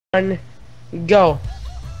One, go.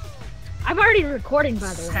 I'm already recording,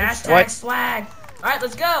 by the way. Hashtag swag. Alright,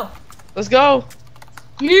 let's go. Let's go.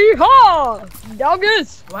 Yeehaw!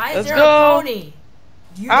 Doggies! Why is Let's there go. a pony?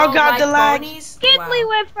 You Oh, don't God, like the lag. ponies? Skiddly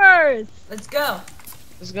Wow. whippers! Let's go.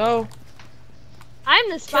 Let's go. I'm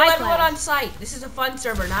the Kill spy everyone class. on site. This is a fun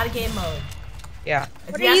server, not a game mode. Yeah.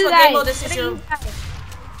 If What you are ask you what guys? game mode this What is, are you're... you guys?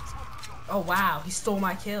 Oh wow, he stole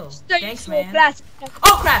my kill. Stay Thanks, so man. blessed.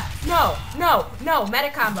 Oh crap! No!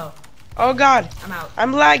 Medic combo. Oh God. I'm out.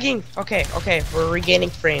 I'm lagging. Okay. We're regaining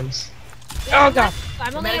frames. Yeah, Oh God.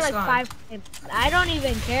 I'm only medic's at like gone. 5 frames. I don't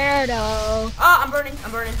even care though. Oh, I'm burning.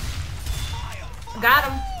 Got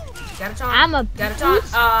him. Got a taunt. I'm a Got a taunt.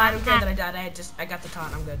 boost. Oh, I don't care that I died. I got the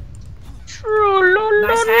taunt. I'm good. Nice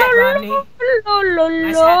Nice hat, Rodney. Nice hat,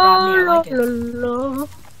 Rodney. I like it.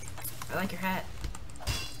 I like your hat.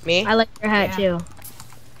 Me? I like your hat Yeah. too.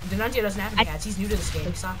 Denuncio doesn't have any hats. He's new to this game.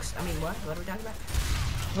 He sucks. I mean, what? What are we talking about?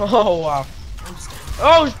 Oh wow. I'm just kidding.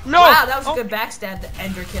 Oh no. Wow, that was Oh, a good backstab. The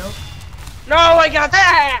ender kill. No, I got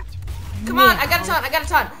that. Come on, I got a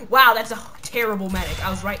taunt. Wow, that's a terrible medic. I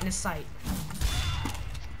was right in his sight.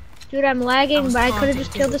 Dude, I'm I lagging, was but I could have taunting,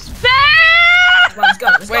 just killed too. the spam! Well, let's go.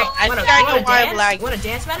 Let's Wait, go. I Wanna- think I wanna know why I'm dance? lagging. Want to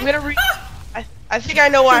dance, medic? I'm gonna I think I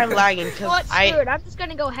know why I'm lagging Well, because it's screwed. I'm just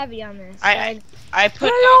gonna go heavy on this. I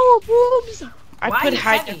put Hello, boobs! I Why put are you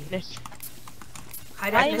high heavy? definition. High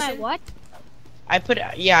Why am I definition. what? I put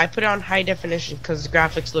it on high definition because the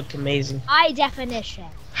graphics look amazing. High definition.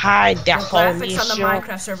 High The graphics on the definition.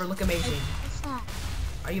 Minecraft server look amazing.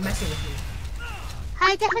 Are you messing with me?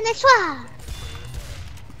 High definition.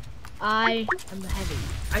 I am the heavy.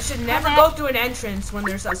 I should never go through an entrance when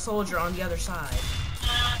there's a soldier on the other side.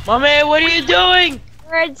 My man, what are you doing?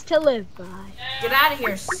 Words to live by. Get out of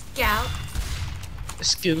here, scout.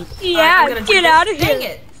 Scoot. Yeah, I'm gonna do get this. out of Dang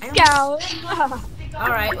here. it. Scout. All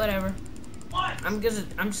right, whatever. I'm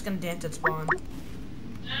just gonna dance at spawn.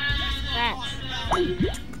 I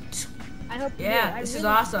hope you do. Yeah, I this is really-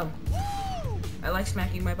 awesome. I like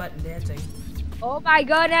smacking my butt and dancing. Oh my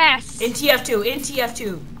goodness. In TF2, in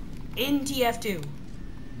TF2, in TF2.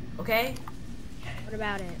 Okay? What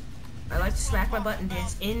about it? I like to smack my butt and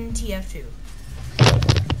dance in TF2.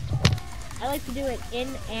 I like to do it in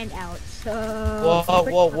and out. So.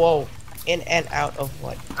 Whoa. In and out of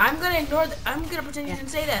what? I'm gonna ignore. I'm gonna pretend you didn't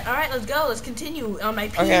say that. All right, let's go. Let's continue on my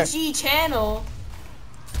PG Okay. channel.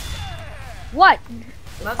 What?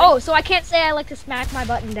 Nothing? Oh, so I can't say I like to smack my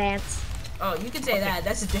butt and dance. Oh, you can say that.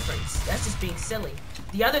 That's a difference. That's just being silly.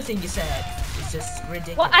 The other thing you said is just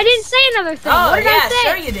ridiculous. Well, I didn't say another thing. Oh what did yeah, I say?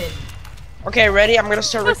 sure you did. Okay, ready? I'm gonna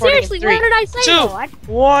start No, recording seriously, in 3, what did I say? 2, though? I-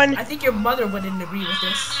 1. I think your mother wouldn't agree with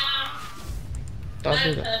this. Don't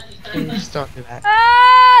do that. Please don't do that.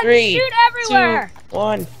 Ah, 3, shoot everywhere. 2,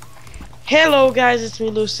 1. Hello guys, it's me,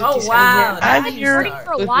 Lucy. Oh, wow, I'm that here is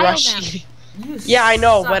for a with while now. Rashid. You Yeah, I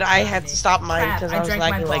know, suck, but I Rodney. had to stop mine Crap, because I was drank my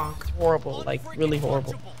lagging like bonk. horrible, like really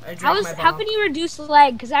horrible. I drank my How bonk. can you reduce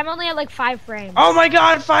lag? Because I'm only at like 5 frames. Oh my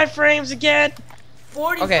God, 5 frames again.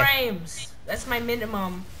 40 Okay. frames. That's my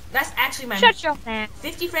minimum. That's actually my. Shut your mouth.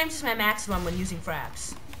 50 frames is my maximum when using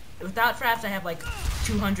fraps. Without fraps, I have like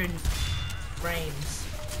 200 frames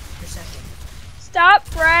per second. Stop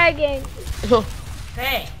bragging.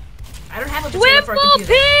 Hey, I don't have a potato for a Whipple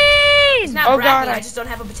computer. It's peen! not Oh, bragging, God, I just don't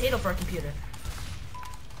have a potato for a computer.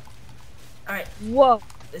 Alright, Whoa.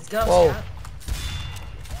 let's go, Whoa. Scout.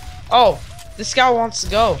 Oh, the scout wants to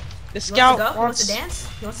go. The You scout want to go? He wants wants to dance?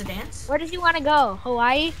 He wants to dance? Where does he want to go?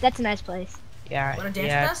 Hawaii? That's a nice place. Yeah, Want to dance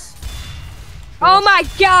yeah. with us? Oh my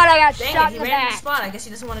god, I got Dang shot it, in he the ran into back. the spot. I guess he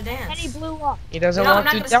doesn't want to dance. And he blew up. He doesn't No, I'm want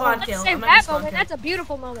not to gonna die. spawn Let's kill. save I'm not that gonna spawn moment. kill. That's a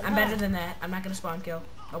beautiful moment. I'm huh? better than that. I'm not gonna spawn kill.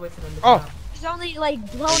 I'll wait for them to Oh. come out. He's only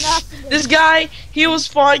like blown up. This guy, he was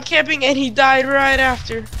spawn camping and he died right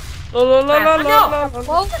after. La, la, la, la, No. la, la, la.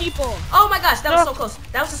 Blow people. Oh my gosh, that was No. so close.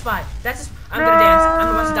 That was a spy. That's just, I'm gonna dance.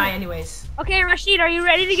 I'm about to die anyways. Okay, Rashid, are you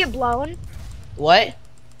ready to get blown? What?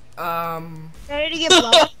 And Ready to get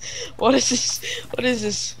blown? What is this? What is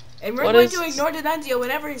this? we're What going is- to ignore Denuncio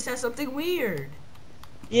whenever he says something weird.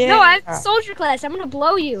 Yeah. No, I'm soldier class. I'm gonna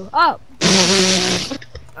blow you up.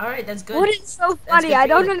 Alright, that's good. What is so That's funny? good I for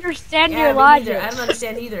don't you. understand Yeah, your me logic. neither. I don't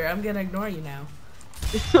understand either. I'm gonna ignore you now.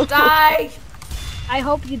 Die! I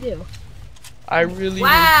hope you do. I really.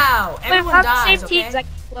 Wow! Wait, Everyone we're on the dies, same okay? teams. I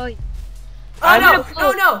can blow you. Oh I'm no! gonna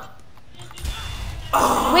No, no!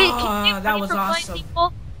 Oh, Wait, can you get that money was for blowing awesome.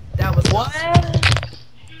 people? That was What?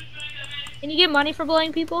 Can you get money for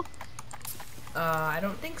blowing people? I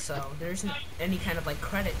don't think so. There isn't any kind of like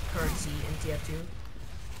credit currency in TF2.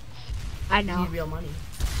 I You know. need real money.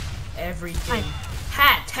 Everything.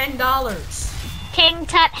 Hat, $10. King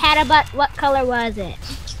Tut had a butt. What color was it?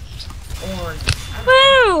 Orange.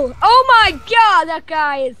 Boo! Oh my god, that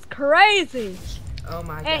guy is crazy. Oh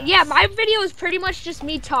my god. And yeah, my video is pretty much just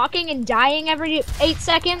me talking and dying every 8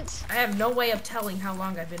 seconds. I have no way of telling how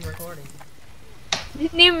long I've been recording.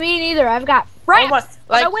 Me neither. I've got fraps.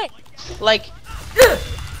 like- I win. Like,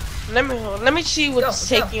 let me see what's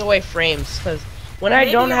taking away frames, because when I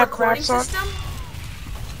Maybe don't a have recording fraps on, system?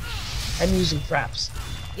 I'm using fraps.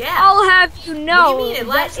 Yeah. I'll have you know mean? It that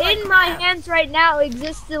lags like in my crap. hands right now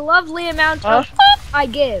exists the lovely amount of I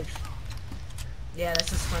give. Yeah,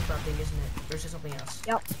 that's a SpongeBob thing, isn't it? Or is it something else?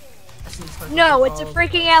 Yep. I see SpongeBob No, thing it's a all over the freaking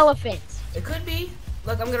place. elephant. It could be.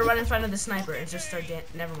 Look, I'm gonna run in front of the sniper and just start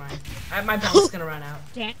never mind. My bonk's gonna run out.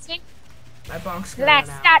 Dancing. My bonk's gonna Let's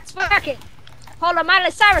run out. start twerking. Hold a Miley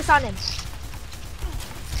Cyrus on him.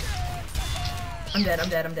 I'm dead, I'm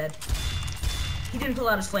dead, I'm dead. He didn't pull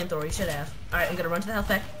out his flamethrower, he should have. Alright, I'm gonna run to the health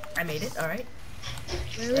pack. I made it, alright.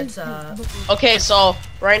 That's Okay, so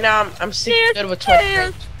right now I'm sticking good with 20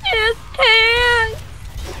 frames.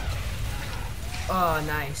 oh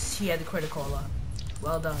nice. He had the criticola.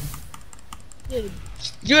 Well done. Dude,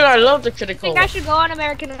 Dude, I love the I critical. think I should go on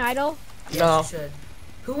American Idol. Yes, No. you should.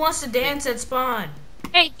 Who wants to dance at spawn?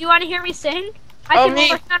 Hey, do you want to hear me sing? I Oh, can me.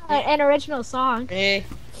 work on an original song. Hey,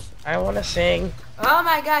 I want to sing. Oh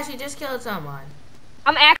my gosh, he just killed someone.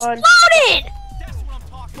 I'm exploded!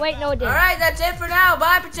 Wait, no, it didn't. Alright, that's it for now.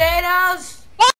 Bye, potatoes!